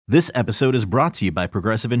This episode is brought to you by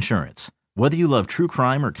Progressive Insurance. Whether you love true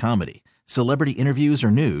crime or comedy, celebrity interviews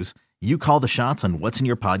or news, you call the shots on what's in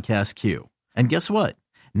your podcast queue. And guess what?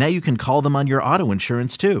 Now you can call them on your auto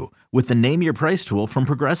insurance too with the Name Your Price tool from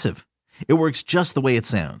Progressive. It works just the way it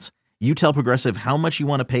sounds. You tell Progressive how much you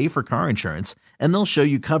want to pay for car insurance, and they'll show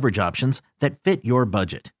you coverage options that fit your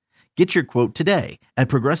budget. Get your quote today at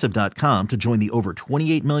Progressive.com to join the over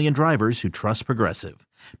 28 million drivers who trust Progressive.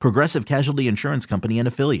 Progressive Casualty Insurance Company and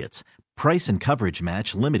Affiliates. Price and coverage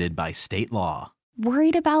match limited by state law.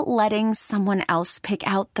 Worried about letting someone else pick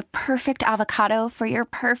out the perfect avocado for your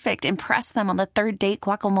perfect impress them on the third date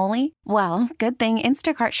guacamole? Well, good thing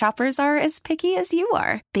Instacart shoppers are as picky as you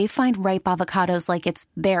are. They find ripe avocados like it's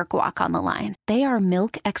their guac on the line. They are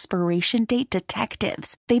milk expiration date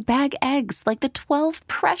detectives. They bag eggs like the 12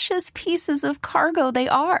 precious pieces of cargo they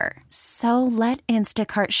are. So let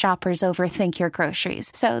Instacart shoppers overthink your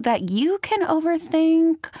groceries so that you can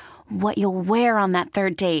overthink what you'll wear on that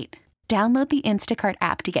third date. Download the Instacart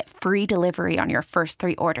app to get free delivery on your first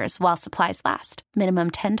 3 orders while supplies last.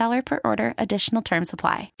 Minimum $10 per order. Additional terms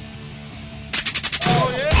apply.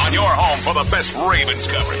 On your home for the best Ravens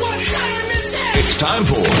coverage. It's time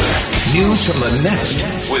for News from the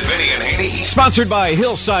Nest with Vinny and Haney. Sponsored by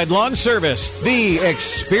Hillside Lawn Service, the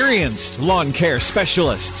experienced lawn care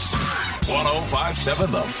specialists.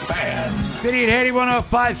 105.7 The Fan. Vinny and Haney,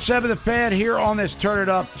 105.7 The Fan here on this Turn It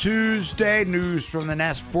Up Tuesday. News from the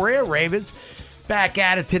Nest for you. Ravens back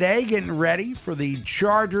at it today, getting ready for the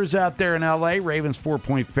Chargers out there in L.A. Ravens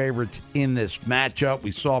 4-point favorites in this matchup.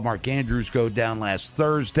 We saw Mark Andrews go down last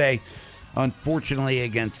Thursday, unfortunately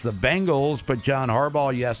against the Bengals, but John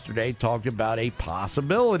Harbaugh yesterday talked about a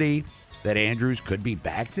possibility that Andrews could be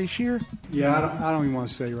back this year? Yeah, I don't even want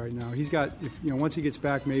to say right now. He's got, once he gets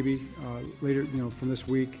back, maybe later, from this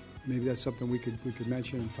week, maybe that's something we could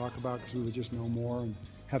mention and talk about because we would just know more and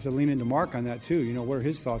have to lean into Mark on that too. What are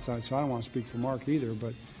his thoughts on it? So I don't want to speak for Mark either,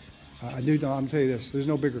 but I'm gonna tell you this: there's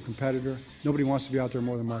no bigger competitor. Nobody wants to be out there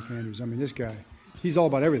more than Mark Andrews. I mean, this guy, he's all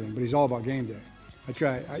about everything, but he's all about game day. I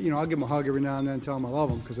try, I'll give him a hug every now and then, and tell him I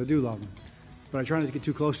love him because I do love him, but I try not to get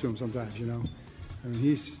too close to him sometimes. I mean,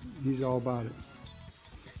 he's all about it.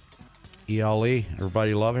 ELE,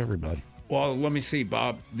 everybody love everybody. Well, let me see,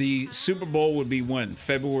 Bob. The Super Bowl would be when?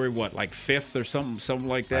 February what, like 5th or something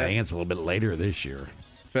like that? I think it's a little bit later this year.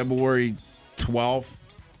 February 12th.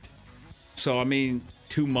 So, I mean,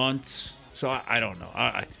 2 months. So, I don't know.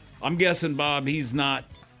 I'm guessing, Bob, he's going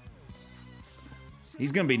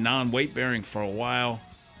to be non-weight-bearing for a while.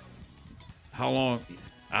 How long?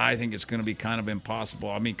 I think it's going to be kind of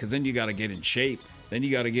impossible. I mean, because then you got to get in shape. Then you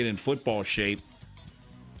got to get in football shape.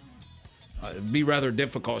 It'd be rather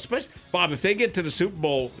difficult. Especially, Bob, if they get to the Super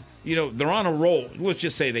Bowl, they're on a roll. Let's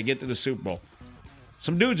just say they get to the Super Bowl.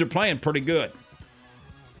 Some dudes are playing pretty good.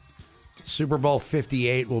 Super Bowl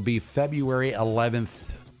 58 will be February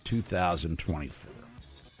 11th, 2024.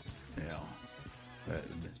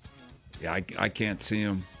 Yeah, I can't see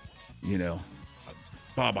him,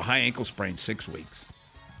 Bob, a high ankle sprain, 6 weeks.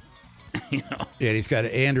 Yeah, he's got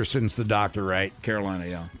Anderson's the doctor, right? Carolina,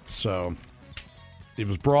 yeah. So it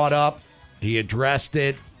was brought up. He addressed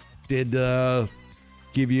it. Did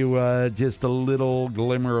give you just a little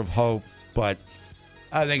glimmer of hope. But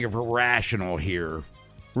I think if we're rational here,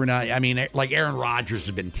 we're not. I mean, like Aaron Rodgers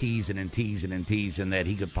has been teasing that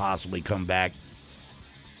he could possibly come back.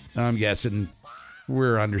 I'm guessing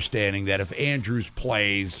we're understanding that if Andrews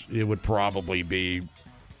plays, it would probably be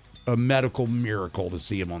a medical miracle to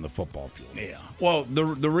see him on the football field. Yeah. Well, the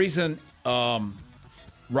reason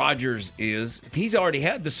Rodgers is he's already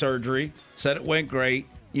had the surgery, said it went great,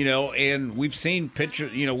 and we've seen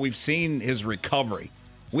pictures, we've seen his recovery.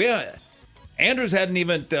 Andrews hadn't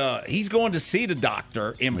even he's going to see the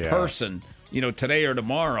doctor in person, today or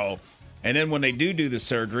tomorrow. And then when they do the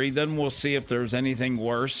surgery, then we'll see if there's anything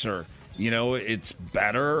worse or, it's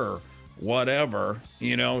better or whatever,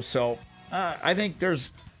 So I think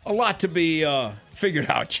there's a lot to be figured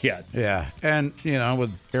out yet. Yeah, and,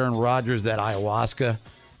 with Aaron Rodgers, that ayahuasca,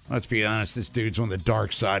 let's be honest, this dude's on the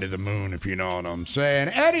dark side of the moon, if you know what I'm saying.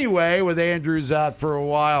 Anyway, with Andrews out for a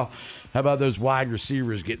while, how about those wide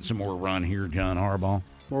receivers getting some more run here, John Harbaugh?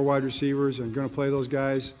 More wide receivers and going to play those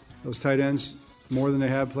guys, those tight ends, more than they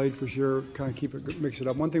have played for sure. Kind of mix it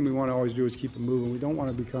up. One thing we want to always do is keep it moving. We don't want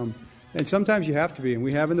to become, and sometimes you have to be, and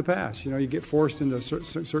we have in the past. You get forced into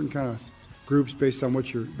certain kind of groups based on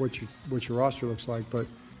what your roster looks like. But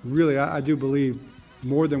really, I do believe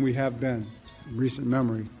more than we have been in recent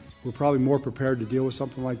memory. We're probably more prepared to deal with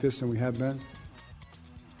something like this than we have been.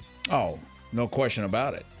 Oh, no question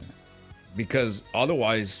about it. Because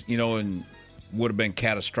otherwise, it would have been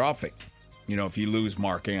catastrophic. if you lose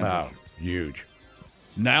Mark Andrews. Oh, huge.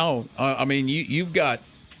 Now, you've got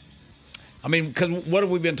 – because what have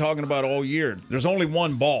we been talking about all year? There's only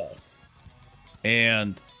one ball.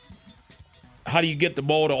 And how do you get the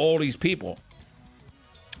ball to all these people?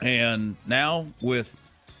 And now with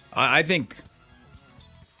 – I think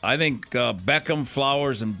Beckham,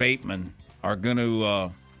 Flowers, and Bateman are going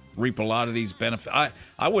to reap a lot of these benefits.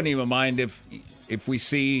 I wouldn't even mind if we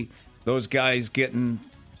see those guys getting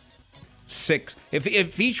 6.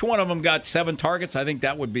 If each one of them got 7 targets, I think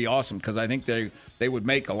that would be awesome because I think they would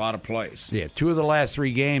make a lot of plays. Yeah, 2 of the last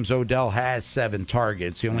 3 games, Odell has 7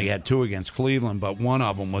 targets. He only had 2 against Cleveland, but one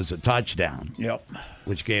of them was a touchdown. Yep.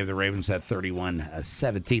 Which gave the Ravens that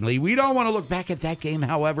 31-17 lead. We don't want to look back at that game,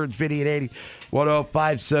 however. It's Vinny at 80.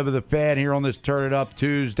 105.7 The Fan here on this Turn It Up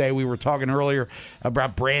Tuesday. We were talking earlier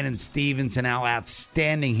about Brandon Stevens and how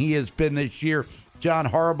outstanding he has been this year. John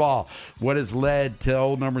Harbaugh, what has led to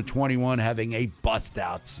old number 21 having a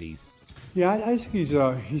bust-out season? Yeah, I think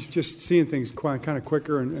he's just seeing things kind of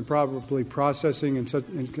quicker and probably processing in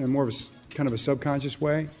more of a kind of a subconscious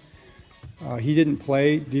way. He didn't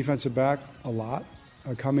play defensive back a lot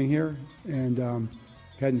coming here, and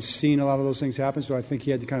hadn't seen a lot of those things happen. So I think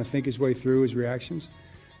he had to kind of think his way through his reactions.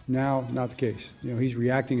 Now, not the case. He's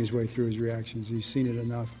reacting his way through his reactions. He's seen it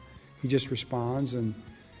enough. He just responds, and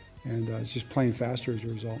it's just playing faster as a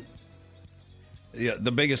result. Yeah,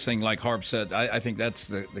 the biggest thing, like Harb said, I think that's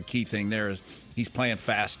the key thing there is he's playing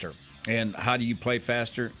faster. And how do you play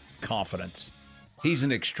faster? Confidence. He's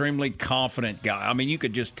an extremely confident guy. You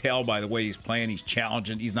could just tell by the way he's playing. He's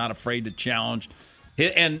challenging. He's not afraid to challenge.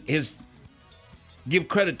 And give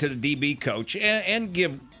credit to the DB coach and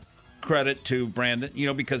give credit to Brandon,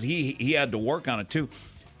 because he had to work on it too.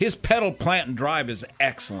 His pedal, plant, and drive is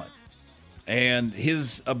excellent. And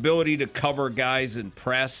his ability to cover guys and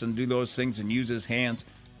press and do those things and use his hands,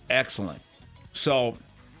 excellent. So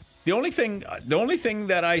the only thing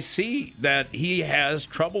that I see that he has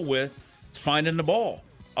trouble with is finding the ball.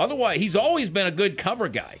 Otherwise, he's always been a good cover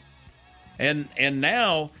guy. And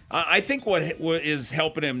now, I think what is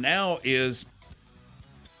helping him now is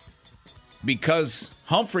because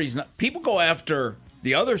Humphrey's not – people go after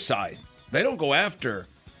the other side. They don't go after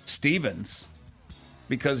Stevens.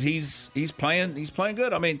 Because he's playing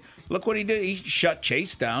good. Look what he did. He shut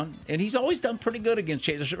Chase down, and he's always done pretty good against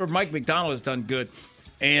Chase. Or Mike McDonald has done good.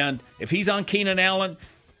 And if he's on Keenan Allen,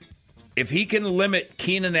 if he can limit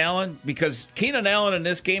Keenan Allen, because Keenan Allen in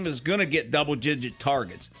this game is going to get double-digit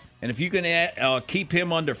targets. And if you can keep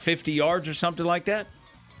him under 50 yards or something like that,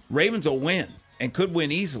 Ravens will win and could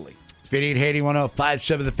win easily. Vinny at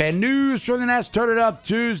 105.7 The Fan. News from the Nest. Turn It Up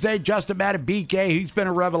Tuesday. Justin Madubuike, he's been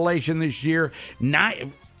a revelation this year.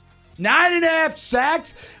 9.5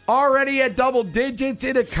 sacks, already at double digits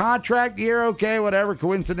in a contract year. Okay, whatever,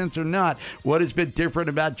 coincidence or not. What has been different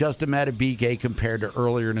about Justin Madubuike compared to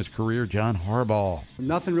earlier in his career, John Harbaugh?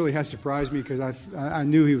 Nothing really has surprised me because I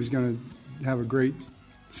knew he was going to have a great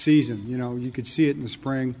season. You could see it in the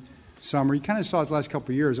spring, summer. You kind of saw it the last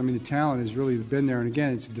couple of years. The talent has really been there. And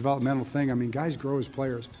again, it's a developmental thing. Guys grow as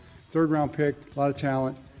players. 3rd-round pick, a lot of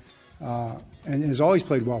talent, and has always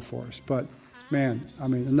played well for us. But, man,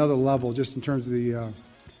 another level just in terms of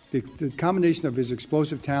the combination of his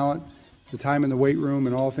explosive talent, the time in the weight room,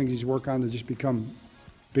 and all the things he's worked on to just become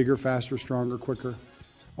bigger, faster, stronger, quicker,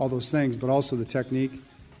 all those things. But also the technique,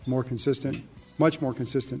 more consistent, much more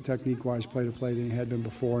consistent technique-wise play-to-play than he had been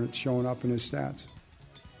before, and it's showing up in his stats.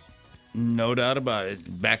 No doubt about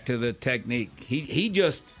it. Back to the technique. He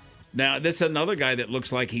just now this is another guy that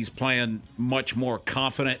looks like he's playing much more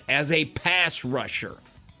confident as a pass rusher.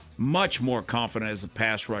 Much more confident as a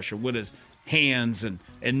pass rusher with his hands and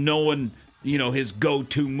knowing, his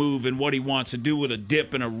go-to move and what he wants to do with a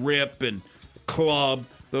dip and a rip and club,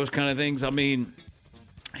 those kind of things.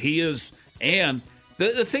 He is, and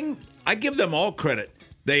the thing, I give them all credit.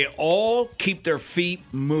 They all keep their feet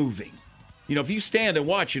moving. If you stand and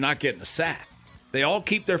watch, you're not getting a sack. They all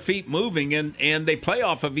keep their feet moving, and they play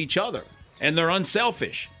off of each other, and they're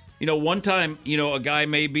unselfish. One time, a guy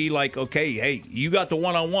may be like, okay, hey, you got the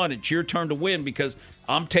one-on-one. It's your turn to win because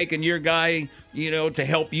I'm taking your guy, to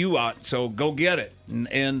help you out, so go get it.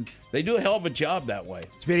 And they do a hell of a job that way.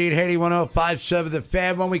 It's Vinny at 105.7 The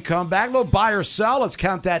Fan. When we come back, a little buy or sell. Let's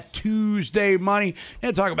count that Tuesday money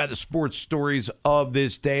and talk about the sports stories of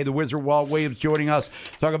this day. The Wizard Walt Williams joining us.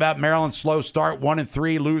 Talk about Maryland's slow start,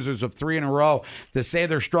 1-3, losers of 3 in a row. To say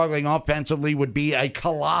they're struggling offensively would be a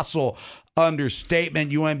colossal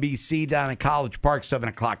understatement. UMBC down in College Park, 7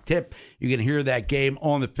 o'clock tip. You can hear that game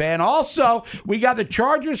on the Fan. Also, we got the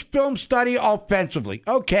Chargers film study offensively.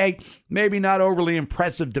 Okay, maybe not overly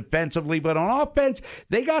impressive defensively, but on offense,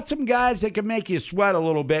 they got some guys that can make you sweat a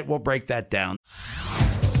little bit. We'll break that down.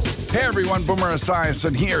 Hey everyone, Boomer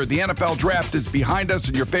Esiason here. The NFL Draft is behind us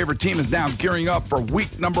and your favorite team is now gearing up for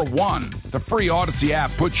week number 1. The free Odyssey app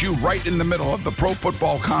puts you right in the middle of the pro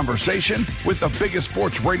football conversation with the biggest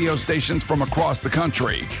sports radio stations from across the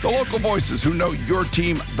country. The local voices who know your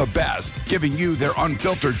team the best, giving you their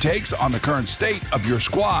unfiltered takes on the current state of your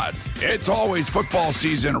squad. It's always football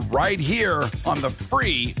season right here on the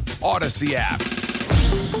free Odyssey app.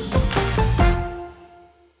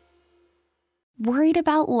 Worried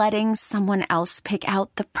about letting someone else pick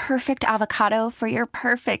out the perfect avocado for your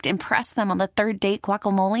perfect impress them on the third date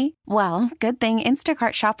guacamole? Well, good thing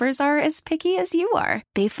Instacart shoppers are as picky as you are.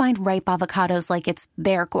 They find ripe avocados like it's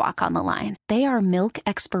their guac on the line. They are milk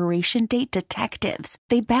expiration date detectives.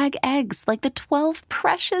 They bag eggs like the 12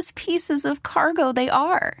 precious pieces of cargo they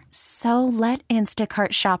are. So let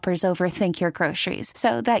Instacart shoppers overthink your groceries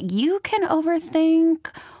so that you can overthink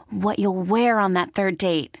what you'll wear on that third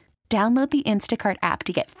date. Download the Instacart app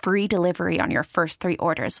to get free delivery on your first 3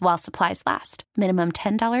 orders while supplies last. Minimum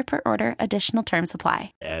 $10 per order. Additional terms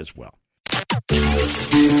apply. As well.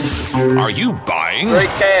 Are you buying? Straight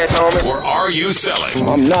cash, homie. Or are you selling?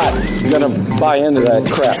 I'm not gonna buy into that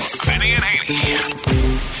crap. Vinny and Haney.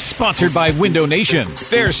 Sponsored by Window Nation.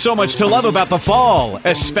 There's so much to love about the fall,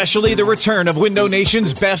 especially the return of Window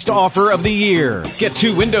Nation's best offer of the year. Get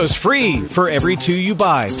 2 windows free for every 2 you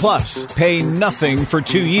buy. Plus, pay nothing for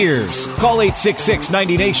 2 years. Call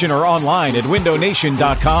 866-90-NATION or online at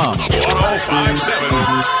windownation.com. 1057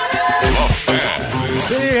 The Fan.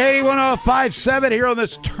 Hey, 1057 here on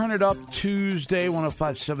this Turn It Up Tuesday.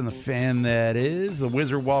 1057 The Fan, that is. The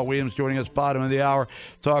Wizard Walt Williams joining us bottom of the hour.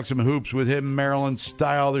 Talk some hoops with him, Maryland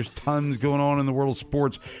style. There's tons going on in the world of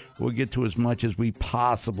sports. We'll get to as much as we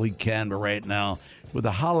possibly can, but right now, with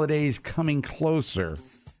the holidays coming closer,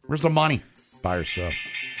 where's the money? Buy or sell?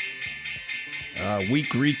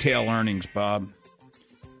 Weak retail earnings, Bob.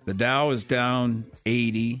 The Dow is down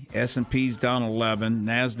 80, S&P's down 11,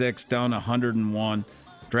 NASDAQ's down 101,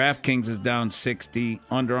 DraftKings is down 60,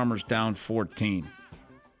 Under Armour's down 14.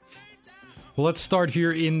 Well, let's start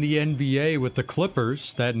here in the NBA with the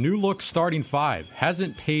Clippers. That new look starting 5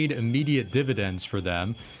 hasn't paid immediate dividends for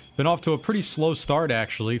them. Been off to a pretty slow start,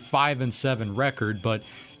 actually, 5-7 record, but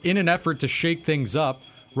in an effort to shake things up,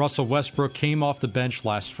 Russell Westbrook came off the bench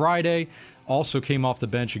last Friday, also came off the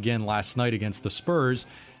bench again last night against the Spurs.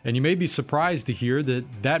 And you may be surprised to hear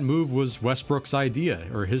that that move was Westbrook's idea,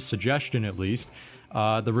 or his suggestion at least.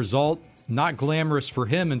 The result, not glamorous for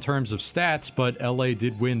him in terms of stats, but LA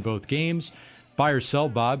did win both games. Buy or sell,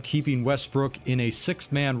 Bob, keeping Westbrook in a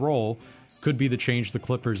 6-man role could be the change the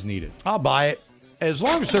Clippers needed. I'll buy it. As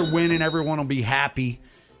long as they're winning, everyone will be happy.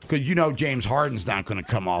 Because you know James Harden's not going to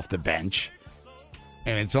come off the bench.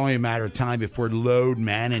 And it's only a matter of time before load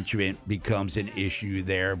management becomes an issue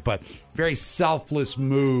there. But very selfless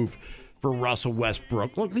move for Russell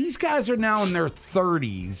Westbrook. Look, these guys are now in their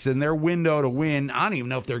 30s, and their window to win, I don't even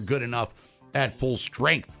know if they're good enough at full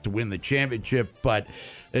strength to win the championship. But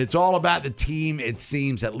it's all about the team, it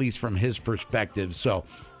seems, at least from his perspective. So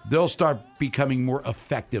they'll start becoming more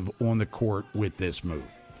effective on the court with this move.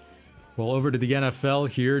 Well, over to the NFL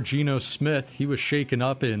here, Geno Smith, he was shaken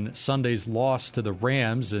up in Sunday's loss to the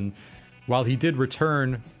Rams, and while he did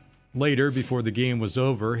return later before the game was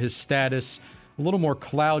over, his status a little more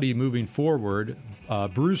cloudy moving forward.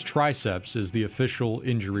 Bruised triceps is the official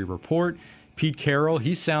injury report. Pete Carroll,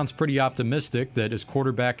 he sounds pretty optimistic that his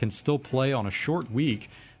quarterback can still play on a short week.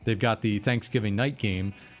 They've got the Thanksgiving night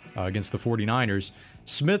game against the 49ers.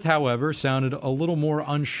 Smith, however, sounded a little more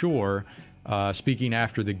unsure, speaking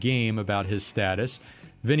after the game about his status.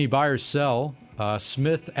 Vinny, buy or sell,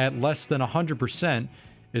 Smith at less than 100%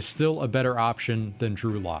 is still a better option than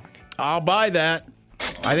Drew Lock. I'll buy that.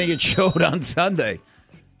 I think it showed on Sunday.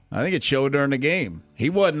 I think it showed during the game. He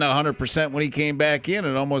wasn't 100% when he came back in.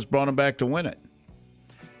 It almost brought him back to win it.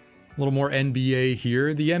 A little more NBA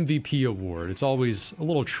here. The MVP award. It's always a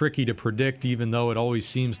little tricky to predict, even though it always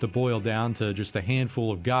seems to boil down to just a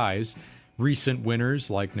handful of guys. Recent winners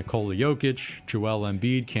like Nikola Jokic, Joel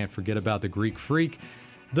Embiid, can't forget about the Greek Freak.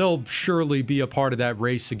 They'll surely be a part of that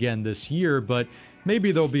race again this year, but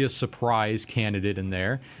maybe there'll be a surprise candidate in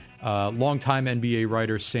there. Longtime NBA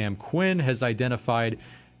writer Sam Quinn has identified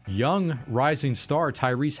young rising star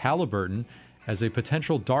Tyrese Halliburton as a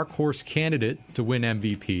potential dark horse candidate to win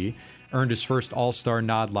MVP. Earned his first All-Star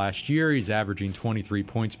nod last year. He's averaging 23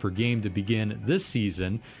 points per game to begin this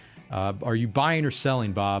season. Are you buying or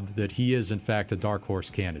selling, Bob, that he is, in fact, a dark horse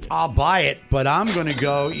candidate? I'll buy it, but I'm going to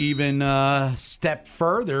go even a step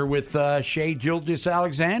further with Shea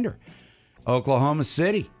Gilgeous-Alexander, Oklahoma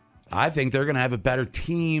City. I think they're going to have a better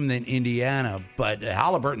team than Indiana, but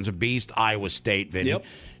Halliburton's a beast. Iowa State, Vinny. Yep.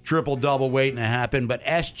 Triple-double waiting to happen, but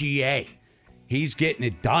SGA, he's getting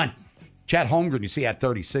it done. Chet Holmgren, you see, had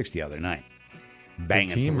 36 the other night. Banging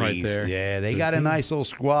team threes. Right there. Yeah, they Good got team. a nice little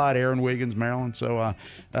squad. Aaron Wiggins, Maryland. So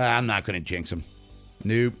I'm not going to jinx them.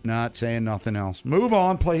 Nope, not saying nothing else. Move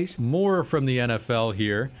on, please. More from the NFL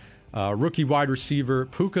here. Rookie wide receiver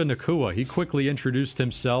Puka Nacua. He quickly introduced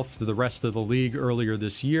himself to the rest of the league earlier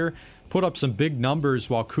this year, put up some big numbers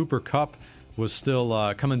while Cooper Kupp was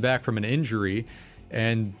still coming back from an injury.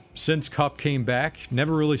 And since Kupp came back,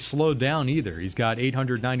 never really slowed down either. He's got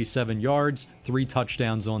 897 yards, 3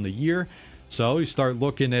 touchdowns on the year. So you start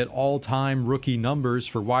looking at all-time rookie numbers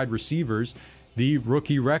for wide receivers. The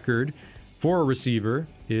rookie record for a receiver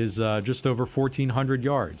is just over 1,400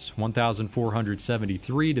 yards,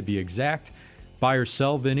 1,473 to be exact. Buy or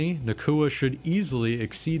sell, Vinny? Nacua should easily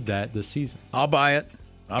exceed that this season. I'll buy it.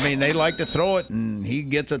 I mean, they like to throw it, and he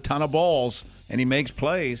gets a ton of balls, and he makes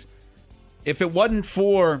plays. If it wasn't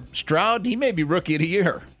for Stroud, he may be rookie of the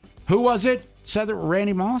year. Who was it? Said that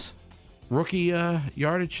Randy Moss? Rookie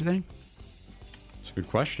yardage thing? It's a good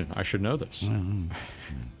question. I should know this.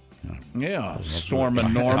 Yeah,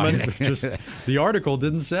 Stormin' Norman. Just the article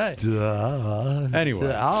didn't say.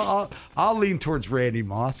 Anyway, I'll lean towards Randy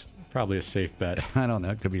Moss. Probably a safe bet. I don't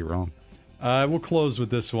know. Could be wrong. We'll close with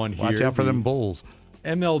this one here. Watch out for them Bulls.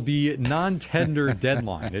 MLB non-tender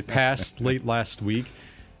deadline. It passed late last week.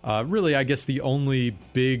 Really, I guess the only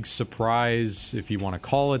big surprise, if you want to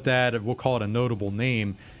call it that, we'll call it a notable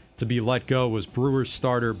name, to be let go was Brewers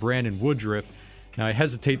starter Brandon Woodruff. Now, I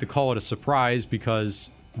hesitate to call it a surprise because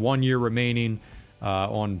 1 year remaining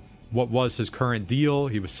on what was his current deal.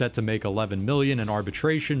 He was set to make $11 million in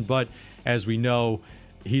arbitration, but as we know,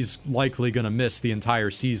 he's likely going to miss the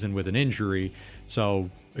entire season with an injury. So,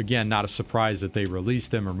 again, not a surprise that they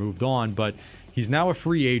released him or moved on, but he's now a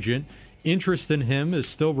free agent. Interest in him is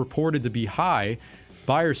still reported to be high.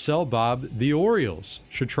 Buy or sell, Bob, the Orioles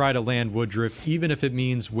should try to land Woodruff, even if it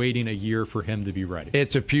means waiting a year for him to be ready.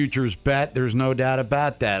 It's a futures bet. There's no doubt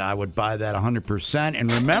about that. I would buy that 100%.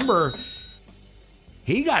 And remember,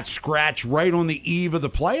 he got scratched right on the eve of the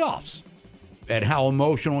playoffs. And how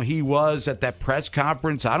emotional he was at that press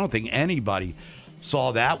conference. I don't think anybody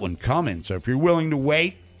saw that one coming. So if you're willing to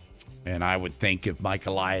wait, and I would think if Mike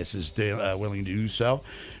Elias is willing to do so,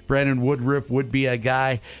 Brandon Woodruff would be a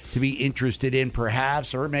guy to be interested in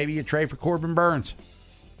perhaps, or maybe you trade for Corbin Burns.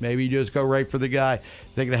 Maybe you just go right for the guy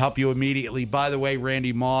that's going to help you immediately. By the way,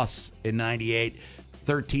 Randy Moss in 98,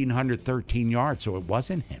 1,313 yards, so it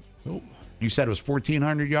wasn't him. Oh. You said it was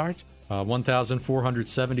 1,400 yards?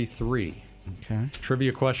 1,473. Okay.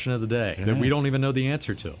 Trivia question of the day that we don't even know the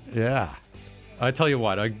answer to. Yeah. I tell you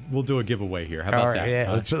what, we'll do a giveaway here. How about that?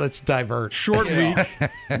 Yeah, let's divert. Short week.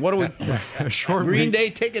 What do we? Short Green week. Day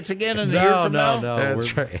tickets again in a year from now? No.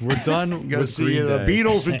 That's right. We're done Go with see Green the Day.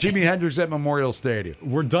 Beatles with Jimi Hendrix at Memorial Stadium.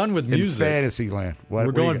 We're done with In music. Fantasyland.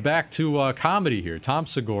 We're going back to comedy here. Tom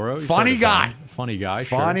Segura. Funny guy. Funny guy,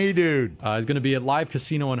 sure. Funny dude. He's going to be at Live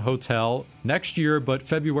Casino and Hotel next year, but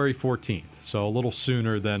February 14th. So a little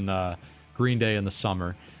sooner than Green Day in the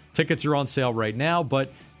summer. Tickets are on sale right now, but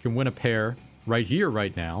you can win a pair right here,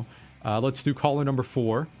 right now. Let's do caller number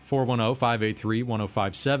 4,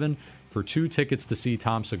 410-583-1057 for 2 tickets to see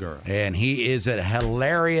Tom Segura. And he is a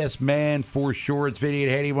hilarious man for sure. It's Vinny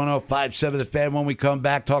at 1057 The Fan. When we come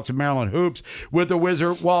back, talk to Maryland Hoops with the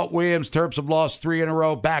Wizard, Walt Williams. Terps have lost 3 in a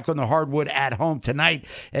row, back on the hardwood at home tonight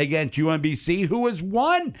against UMBC, who has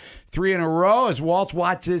won 3 in a row as Walt's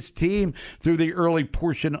watched this team through the early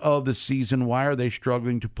portion of the season. Why are they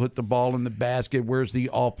struggling to put the ball in the basket? Where's the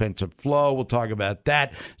offensive flow? We'll talk about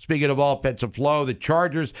that. Speaking of offensive flow, the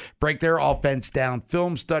Chargers break their offense down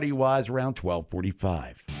film study-wise around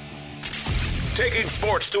 12:45. Taking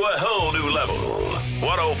sports to a whole new level.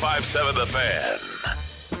 105.7 The Fan.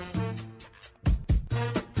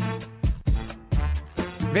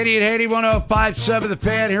 Vinny at 1057 The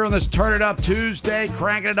Fan here on this Turn It Up Tuesday,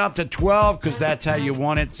 cranking it up to 12 because that's how you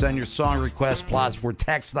want it. Send your song request plus for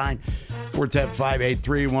text line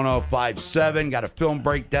 410-583-1057. Got a film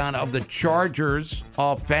breakdown of the Chargers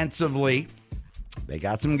offensively. They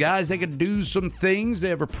got some guys that can do some things. They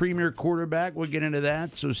have a premier quarterback. We'll get into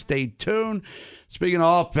that, so stay tuned. Speaking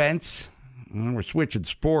of offense, we're switching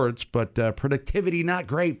sports, but productivity not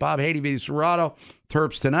great. Bob Haney v. Serrato.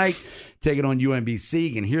 Terps tonight taking on UMBC.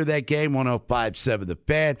 You can hear that game, 105.7 The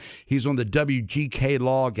Fan. He's on the WGK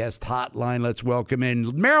Law guest hotline. Let's welcome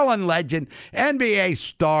in Maryland legend, NBA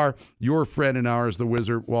star, your friend and ours, the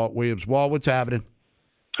Wizard, Walt Williams. Walt, what's happening?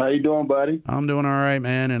 How you doing, buddy? I'm doing all right,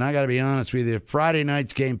 man, and I got to be honest with you. Friday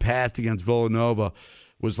night's game passed against Villanova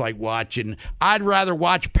was like watching. I'd rather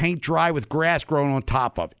watch paint dry with grass growing on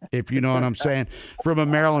top of it, if you know what I'm saying, from a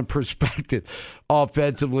Maryland perspective,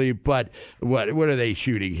 offensively. But what are they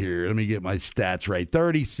shooting here? Let me get my stats right.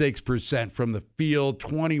 36% from the field,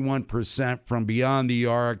 21% from beyond the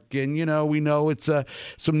arc. And, we know it's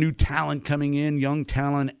some new talent coming in, young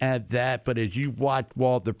talent at that. But as you've watched,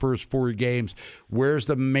 Walt, the first 4 games, where's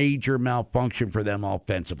the major malfunction for them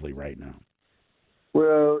offensively right now?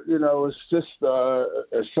 Well, it's just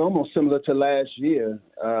it's almost similar to last year.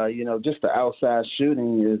 Just the outside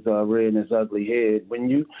shooting is rearing its ugly head. When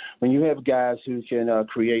you have guys who can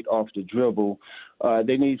create off the dribble,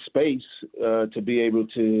 they need space to be able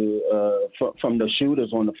to from the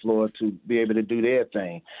shooters on the floor to be able to do their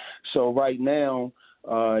thing. So right now,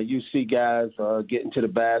 you see guys getting to the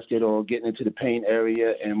basket or getting into the paint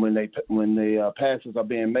area, and when the passes are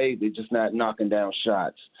being made, they're just not knocking down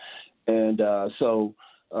shots. And you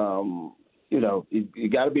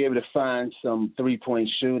got to be able to find some three-point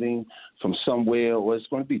shooting from somewhere, or it's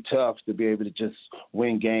going to be tough to be able to just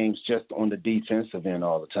win games just on the defensive end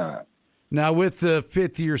all the time. Now, with the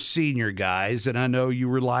fifth-year senior guys, and I know you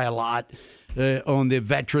rely a lot on the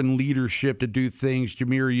veteran leadership to do things,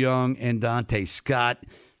 Jameer Young and Dante Scott,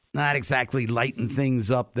 not exactly lighting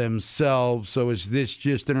things up themselves. So is this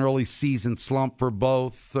just an early season slump for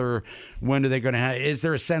both, or when are they going to have? Is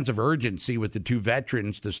there a sense of urgency with the two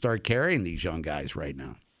veterans to start carrying these young guys right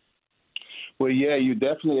now? Well, yeah, you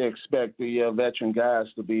definitely expect the veteran guys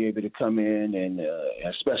to be able to come in and,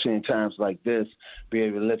 especially in times like this, be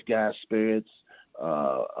able to lift guys' spirits,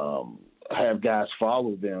 have guys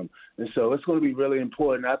follow them. And so it's going to be really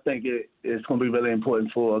important. I think it's going to be really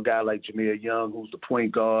important for a guy like Jameer Young, who's the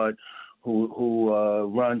point guard, who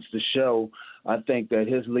runs the show. I think that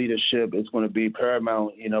his leadership is going to be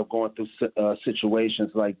paramount, going through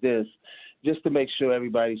situations like this, just to make sure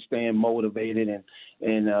everybody's staying motivated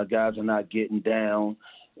and guys are not getting down.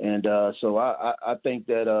 And so I think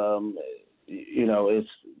that, it's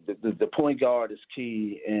the point guard is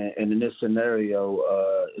key. And in this scenario,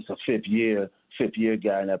 it's a fifth year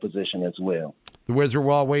guy in that position as well. The Wizard,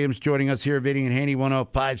 Walt Williams, joining us here, Vinny and Haney,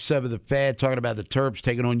 105.7 The Fan, talking about the Terps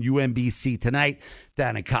taking on UMBC tonight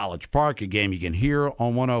down in College Park, a game you can hear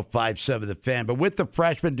on 105.7 The Fan. But with the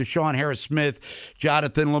freshmen, Deshaun Harris-Smith,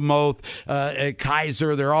 Jonathan Lamoth,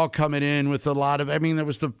 Kaiser, they're all coming in with a lot of, there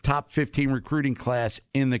was the top 15 recruiting class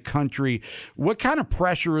in the country. What kind of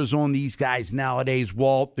pressure is on these guys nowadays,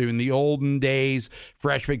 Walt? In the olden days,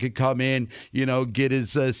 freshmen could come in, get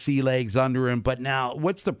his sea legs under him. But now,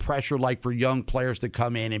 what's the pressure like for young players to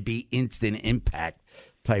come in and be instant impact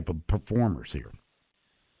type of performers here?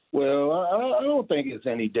 Well, I don't think it's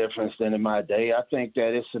any difference than in my day. I think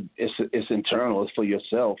that it's internal. It's for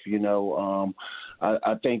yourself.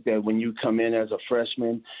 I think that when you come in as a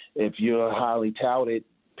freshman, if you're highly touted,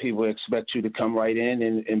 people expect you to come right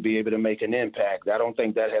in and be able to make an impact. I don't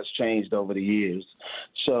think that has changed over the years.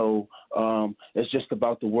 So it's just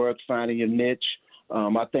about the work, finding your niche.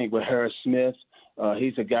 I think with Harris Smith,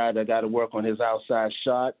 he's a guy that got to work on his outside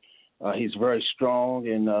shot. He's very strong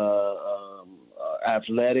and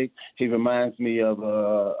athletic. He reminds me of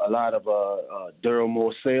a lot of Daryl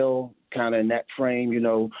Morcell, kind of in that frame,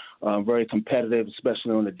 very competitive,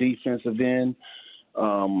 especially on the defensive end.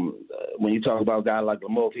 When you talk about a guy like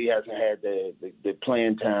Lamoth, he hasn't had the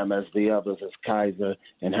playing time as the others, as Kaiser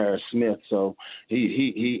and Harris Smith. So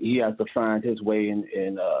he has to find his way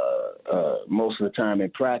in most of the time in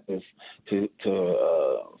practice to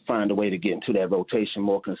find a way to get into that rotation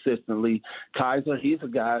more consistently. Kaiser, he's a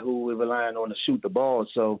guy who we're relying on to shoot the ball.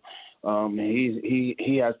 So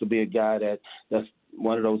he has to be a guy that's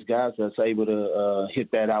one of those guys that's able to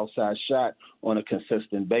hit that outside shot on a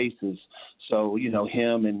consistent basis. So,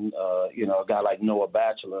 him and, a guy like Noah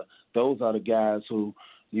Batchelor, those are the guys who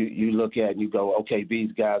you look at and you go, okay,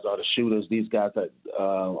 these guys are the shooters. These guys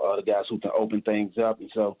are the guys who can open things up. And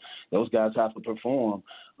so those guys have to perform.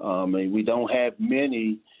 And we don't have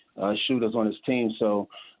many shooters on this team. So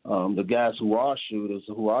the guys who are shooters,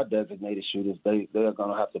 who are designated shooters, they're going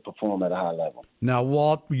to have to perform at a high level. Now,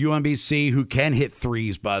 Walt, UMBC, who can hit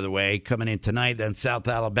threes, by the way, coming in tonight, then South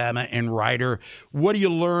Alabama and Ryder. What do you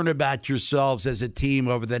learn about yourselves as a team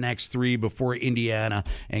over the next 3 before Indiana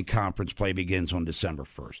and conference play begins on December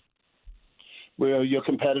 1st? Well, your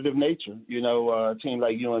competitive nature. A team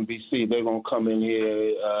like UMBC, they're going to come in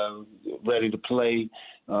here ready to play.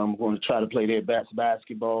 Going to try to play their best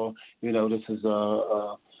basketball. This is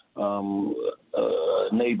a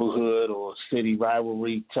neighborhood or city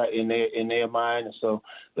rivalry in their mind, and so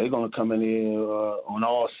they're going to come in here on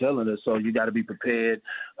all cylinders. So you got to be prepared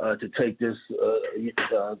to take this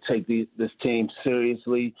team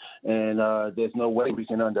seriously, and there's no way we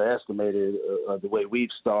can underestimate it the way we've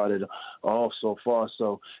started off so far.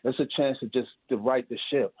 So it's a chance to right the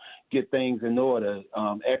ship, get things in order,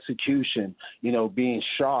 execution. Being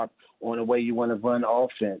sharp on the way you want to run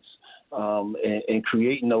offense. And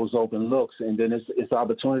creating those open looks. And then it's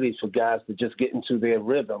opportunities for guys to just get into their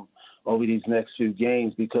rhythm over these next few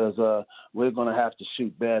games because we're going to have to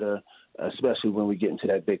shoot better, especially when we get into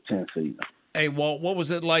that Big Ten season. Hey, Walt, what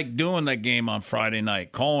was it like doing that game on Friday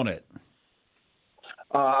night, calling it?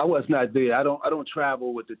 I was not there. I don't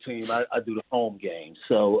travel with the team. I do the home games.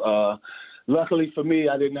 So luckily for me,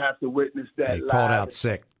 I didn't have to witness that live. Called out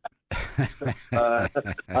sick.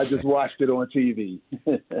 I just watched it on TV.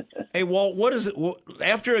 Hey, Walt, what is it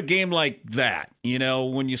after a game like that?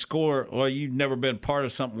 When you score, well, you've never been part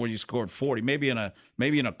of something where you scored 40, maybe in a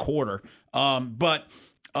quarter. But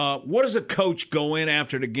what does a coach go in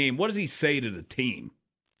after the game? What does he say to the team?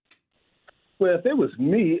 Well, if it was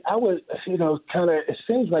me, I would, it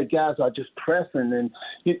seems like guys are just pressing and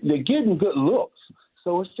they're getting good looks.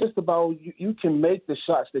 So it's just about you can make the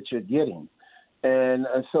shots that you're getting. And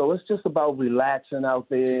so it's just about relaxing out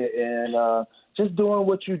there and just doing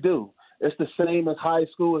what you do. It's the same as high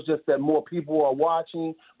school. It's just that more people are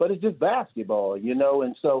watching, but it's just basketball,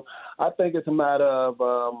 And so I think it's a matter of,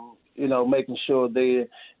 making sure they're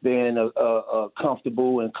in a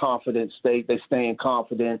comfortable and confident state. They're staying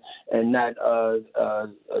confident and not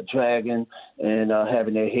dragging and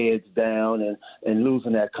having their heads down and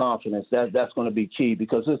losing that confidence. That's going to be key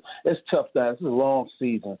because it's tough times. It's a long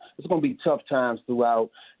season. It's going to be tough times throughout.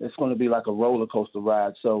 It's going to be like a roller coaster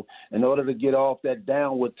ride. So in order to get off that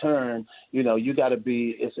downward turn, you got to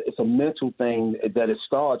be. It's a mental thing that it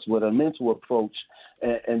starts with, a mental approach,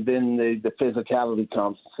 and then the physicality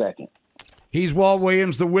comes second. He's Walt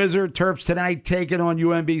Williams, the Wizard. Terps tonight taking on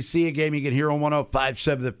UMBC, a game you can hear on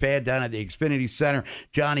 105.7 The Fan down at the Xfinity Center.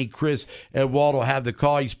 Johnny, Chris, and Walt will have the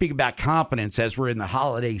call. You speak about confidence as we're in the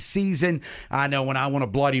holiday season. I know when I want a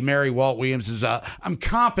Bloody Mary, Walt Williams is, I'm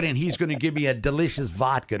confident he's going to give me a delicious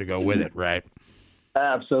vodka to go with it, right?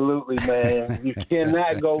 Absolutely, man. You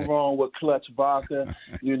cannot go wrong with Clutch Vodka.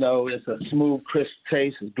 It's a smooth, crisp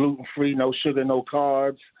taste. It's gluten-free, no sugar, no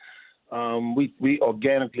carbs. We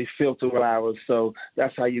organically filter ours, so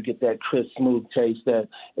that's how you get that crisp, smooth taste that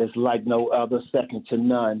is like no other, second to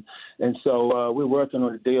none. And so we're working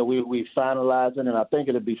on a deal. We're finalizing, and I think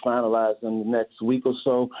it'll be finalized in the next week or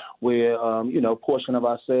so, where, a portion of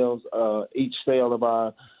our sales, each sale of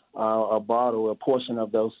our bottle, a portion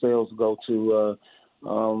of those sales go to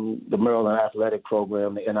the Maryland Athletic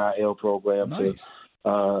Program, the NIL program, nice.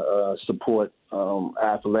 To support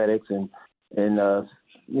athletics and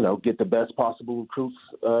get the best possible recruits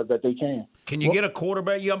that they can. Can you get a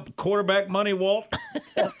quarterback? You have quarterback money, Walt?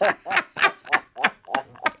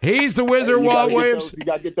 He's the Wizard, Walt Williams. You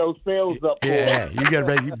got to get those sales up. Yeah,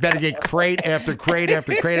 you better get crate after crate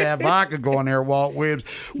after crate of that vodka going there, Walt Williams.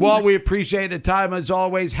 Walt, we appreciate the time as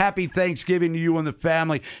always. Happy Thanksgiving to you and the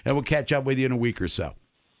family, and we'll catch up with you in a week or so.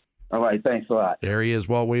 All right, thanks a lot. There he is,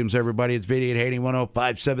 Walt Williams, everybody. It's Vinny and Haney,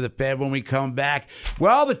 105.7 The Fan. When we come back,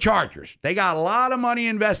 well, the Chargers, they got a lot of money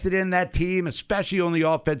invested in that team, especially on the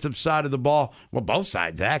offensive side of the ball. Well, both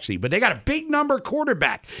sides, actually. But they got a big number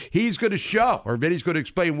quarterback. He's going to show, or Vinny's going to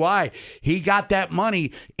explain why he got that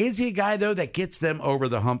money. Is he a guy, though, that gets them over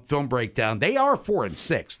the hump? Film breakdown. They are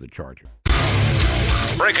 4-6, the Chargers.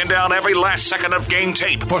 Breaking down every last second of game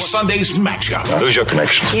tape for Sunday's matchup. Who's your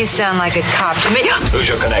connection? You sound like a cop to me. Who's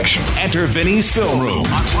your connection? Enter Vinny's Film Room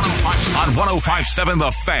on 105.7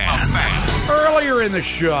 The Fan. Earlier in the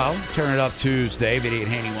show, Turn It Up Tuesday, Vinny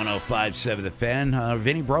and Haney, 105.7 The Fan.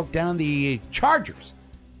 Vinny broke down the Chargers.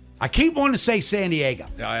 I keep wanting to say San Diego.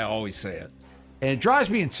 I always say it. And it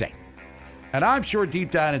drives me insane. And I'm sure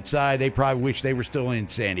deep down inside, they probably wish they were still in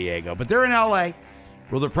San Diego. But they're in L.A.,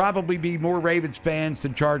 will there probably be more Ravens fans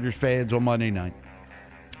than Chargers fans on Monday night?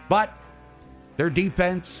 But their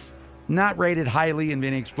defense, not rated highly, and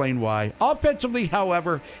Vinny explained why. Offensively,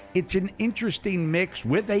 however, it's an interesting mix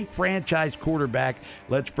with a franchise quarterback.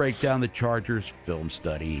 Let's break down the Chargers film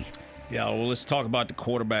study. Yeah, well, let's talk about the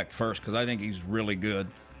quarterback first because I think he's really good.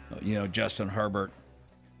 Justin Herbert.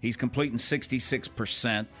 He's completing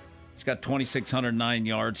 66%. He's got 2,609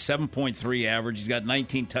 yards, 7.3 average. He's got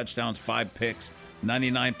 19 touchdowns, 5 picks,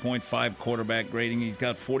 99.5 quarterback grading. He's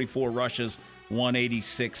got 44 rushes,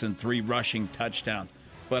 186, and 3 rushing touchdowns.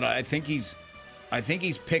 But I think he's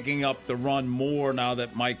picking up the run more now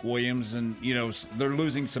that Mike Williams and, they're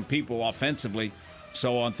losing some people offensively.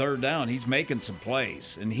 So on third down, he's making some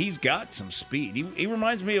plays, and he's got some speed. He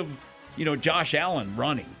reminds me of, Josh Allen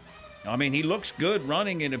running. I mean, he looks good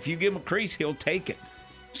running, and if you give him a crease, he'll take it.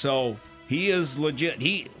 So he is legit.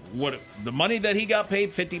 The money that he got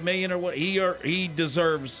paid, $50 million or what, he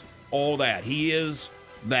deserves all that. He is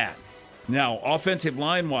that. Now, offensive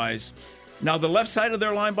line-wise, now the left side of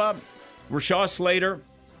their line, Bob, Rashawn Slater,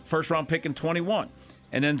 first-round pick in 21.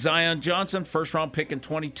 And then Zion Johnson, first-round pick in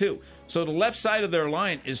 22. So the left side of their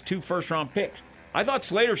line is 2 first-round picks. I thought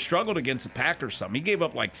Slater struggled against the Packers some. He gave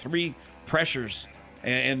up like 3 pressures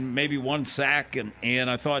and maybe 1 sack. And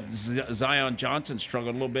I thought Zion Johnson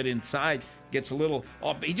struggled a little bit inside, gets a little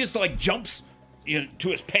 – he just like jumps to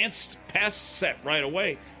his pass set right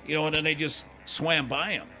away, and then they just swam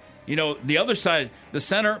by him. The other side, the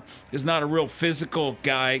center is not a real physical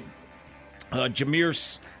guy.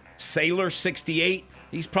 Jameer Saylor, 68.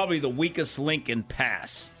 He's probably the weakest link in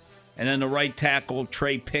pass. And then the right tackle,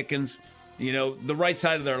 Trey Pickens. The right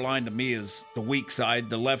side of their line to me is the weak side.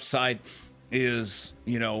 The left side is,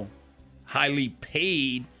 highly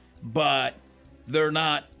paid, but they're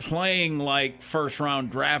not playing like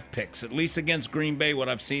first-round draft picks. At least against Green Bay, what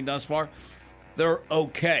I've seen thus far, they're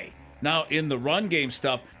okay. Now, in the run game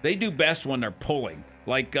stuff, they do best when they're pulling.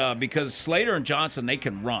 Because Slater and Johnson, they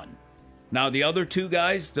can run. Now, the other 2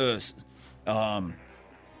 guys, the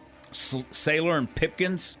Saylor and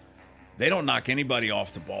Pipkins, they don't knock anybody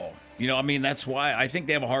off the ball. That's why I think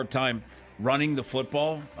they have a hard time running the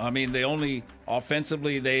football. They only,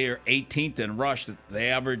 offensively, they are 18th in rush. They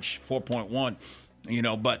average 4.1,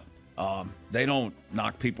 but they don't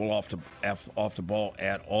knock people off the ball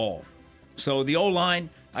at all. So the O-line,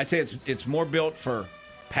 I'd say it's more built for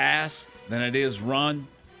pass than it is run.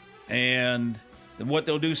 And what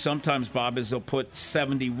they'll do sometimes, Bob, is they'll put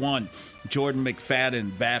 71 Jordan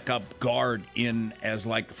McFadden backup guard in as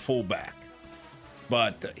like a fullback.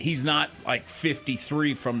 But he's not like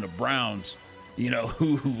 53 from the Browns,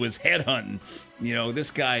 who was headhunting.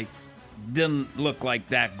 This guy didn't look like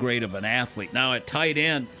that great of an athlete. Now at tight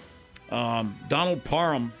end, Donald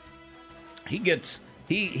Parham,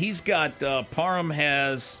 Parham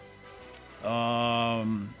has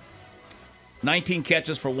 19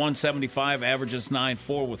 catches for 175, averages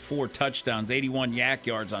 9.4 with 4 touchdowns, 81 yak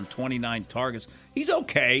yards on 29 targets. He's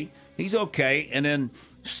okay. And then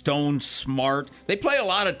Stone Smart. They play a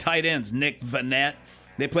lot of tight ends. Nick Vanette.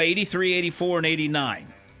 They play 83, 84, and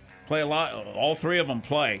 89. Play a lot. All 3 of them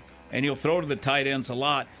play. And he'll throw to the tight ends a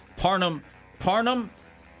lot. Parham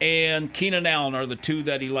and Keenan Allen are the 2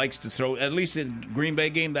 that he likes to throw. At least in Green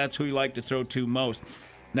Bay game, that's who he liked to throw to most.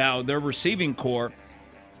 Now, their receiving core,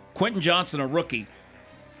 Quentin Johnson, a rookie.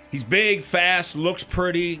 He's big, fast, looks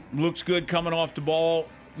pretty, looks good coming off the ball,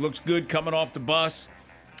 looks good coming off the bus.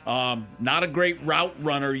 Not a great route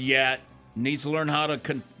runner yet. Needs to learn how to,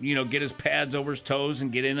 get his pads over his toes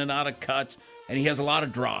and get in and out of cuts. And he has a lot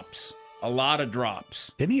of drops.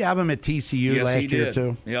 Didn't he have him at TCU last year,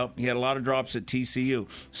 too? Yep, he had a lot of drops at TCU.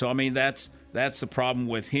 So, that's the problem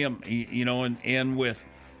with him, and with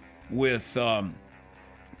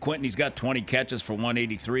Quentin, he's got 20 catches for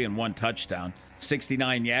 183 and 1 touchdown,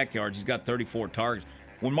 69 yak yards. He's got 34 targets.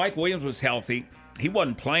 When Mike Williams was healthy, he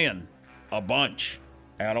wasn't playing a bunch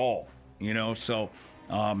at all, so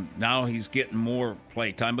now he's getting more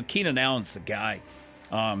play time. But Keenan Allen's the guy.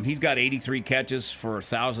 He's got 83 catches for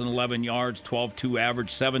 1,011 yards, 12.2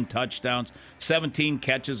 average, 7 touchdowns, 17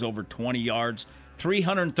 catches over 20 yards,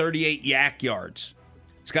 338 yak yards.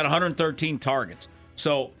 He's got 113 targets.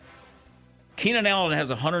 So Keenan Allen has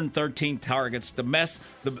 113 targets.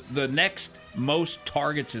 The next most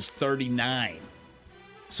targets is 39.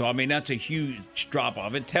 So, that's a huge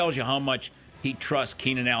drop-off. It tells you how much he trusts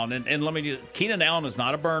Keenan Allen. And Keenan Allen is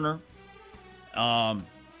not a burner.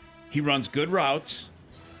 He runs good routes,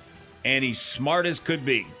 and he's smart as could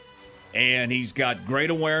be. And he's got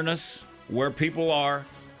great awareness where people are.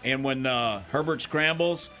 And when Herbert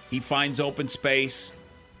scrambles, he finds open space.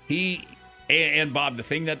 And Bob, the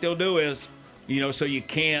thing that they'll do is, so you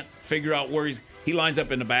can't figure out where he lines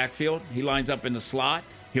up in the backfield. He lines up in the slot.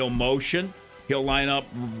 He'll motion. He'll line up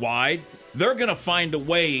wide. They're going to find a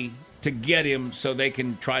way to get him so they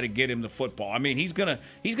can try to get him the football. He's gonna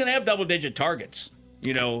have double-digit targets.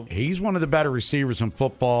 He's one of the better receivers in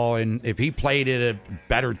football, and if he played at a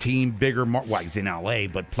better team, bigger, he's in L.A.,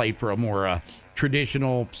 but played for a more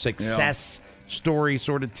traditional success story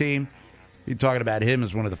sort of team. You're talking about him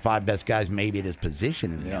as one of the 5 best guys maybe at his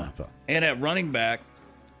position in the NFL. And at running back,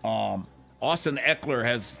 Austin Eckler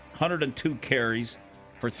has 102 carries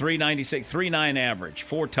for 396, 3.9 average,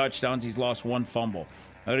 4 touchdowns. He's lost 1 fumble.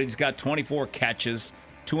 He's got 24 catches,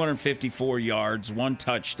 254 yards, 1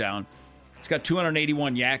 touchdown. He's got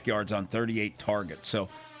 281 yak yards on 38 targets. So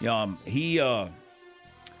he's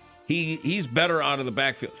better out of the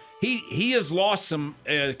backfield. He has lost some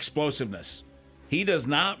explosiveness. He does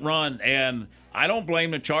not run, and I don't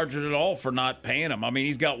blame the Chargers at all for not paying him. I mean,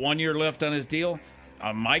 he's got 1 year left on his deal.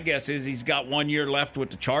 My guess is he's got 1 year left with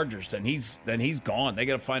the Chargers. Then he's gone. They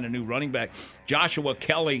got to find a new running back. Joshua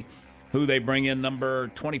Kelly, who they bring in, number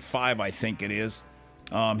 25, I think it is.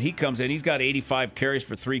 He comes in. He's got 85 carries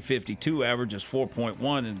for 352, averages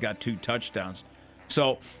 4.1, and got 2 touchdowns.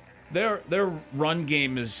 So their run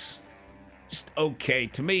game is just okay.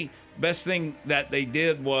 To me, best thing that they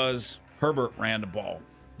did was Herbert ran the ball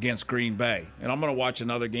against Green Bay. And I'm going to watch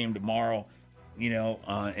another game tomorrow,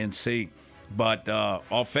 and see. But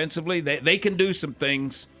offensively, they can do some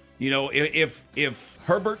things. If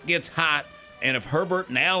Herbert gets hot and if Herbert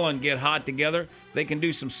and Allen get hot together, they can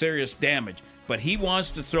do some serious damage. But he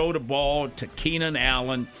wants to throw the ball to Keenan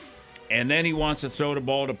Allen, and then he wants to throw the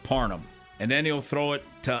ball to Parham. And then he'll throw it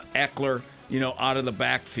to Eckler, out of the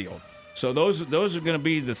backfield. So those are going to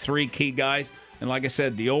be the 3 key guys. And like I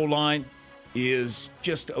said, the O-line is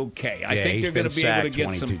just okay. I think they're going to be able to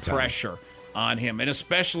get some pressure on him. And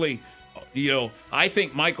especially, I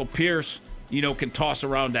think Michael Pierce, can toss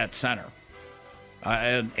around that center.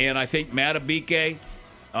 And I think Matabike,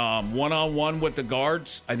 one-on-one with the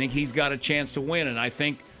guards, I think he's got a chance to win. And I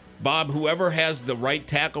think, Bob, whoever has the right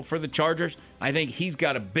tackle for the Chargers, I think he's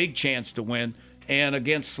got a big chance to win. And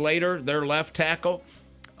against Slater, their left tackle,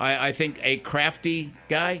 I think a crafty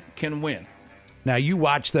guy can win. Now, you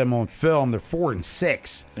watch them on film, they're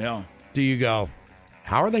 4-6. Yeah. Do you go,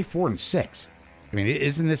 how are they 4-6? I mean,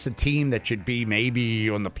 isn't this a team that should be maybe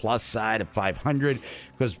on the plus side of 500?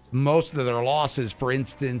 Because most of their losses, for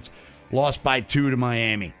instance, lost by 2 to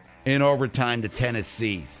Miami, in overtime to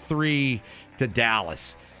Tennessee, 3 to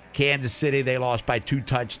Dallas. Kansas City, they lost by 2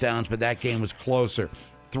 touchdowns, but that game was closer.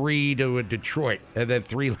 3 to Detroit, and then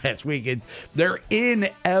 3 last week. They're in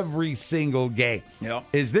every single game. Yep.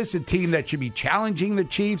 Is this a team that should be challenging the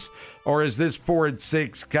Chiefs, or is this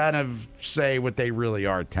 4-6 kind of say what they really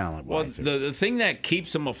are talent-wise? Well, the thing that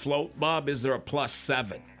keeps them afloat, Bob, is they're a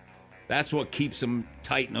 +7. That's what keeps them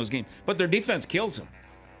tight in those games. But their defense kills them.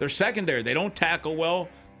 Their secondary, they don't tackle well,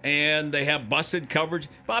 and they have busted coverage.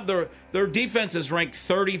 Bob, their defense is ranked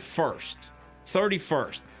 31st.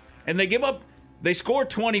 31st. And they score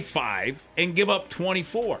 25 and give up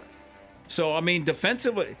 24. So, I mean,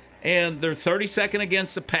 defensively, and they're 32nd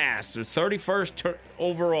against the pass. They're 31st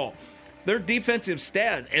overall. Their defensive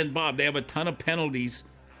stats, and Bob, they have a ton of penalties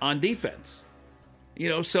on defense.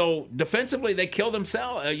 So defensively, they kill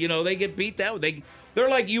themselves. They get beat down. They're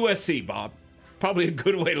like USC, Bob. Probably a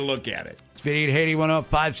good way to look at it. It's Vinny and Haney,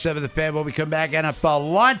 105.7 The Fan. When we come back,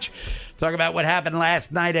 NFL lunch. Talk about what happened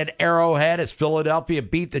last night at Arrowhead as Philadelphia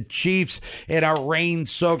beat the Chiefs in a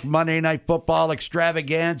rain-soaked Monday Night Football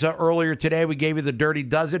extravaganza. Earlier today, we gave you the Dirty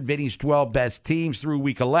Dozen, Vinny's 12 best teams through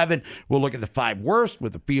Week 11. We'll look at the 5 worst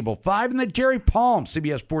with the Feeble 5. And then Jerry Palm,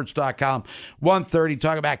 CBSSports.com, 1:30.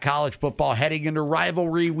 Talk about college football heading into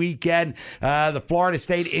rivalry weekend. The Florida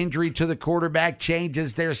State injury to the quarterback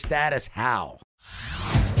changes their status. How?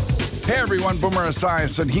 Hey everyone, Boomer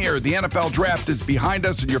Esiason here. The NFL Draft is behind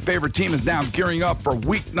us and your favorite team is now gearing up for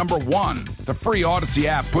week number 1. The free Odyssey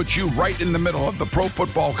app puts you right in the middle of the pro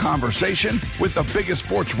football conversation with the biggest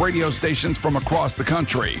sports radio stations from across the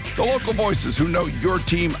country. The local voices who know your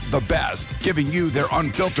team the best, giving you their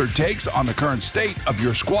unfiltered takes on the current state of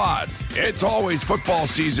your squad. It's always football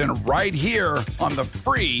season right here on the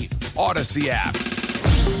free Odyssey app.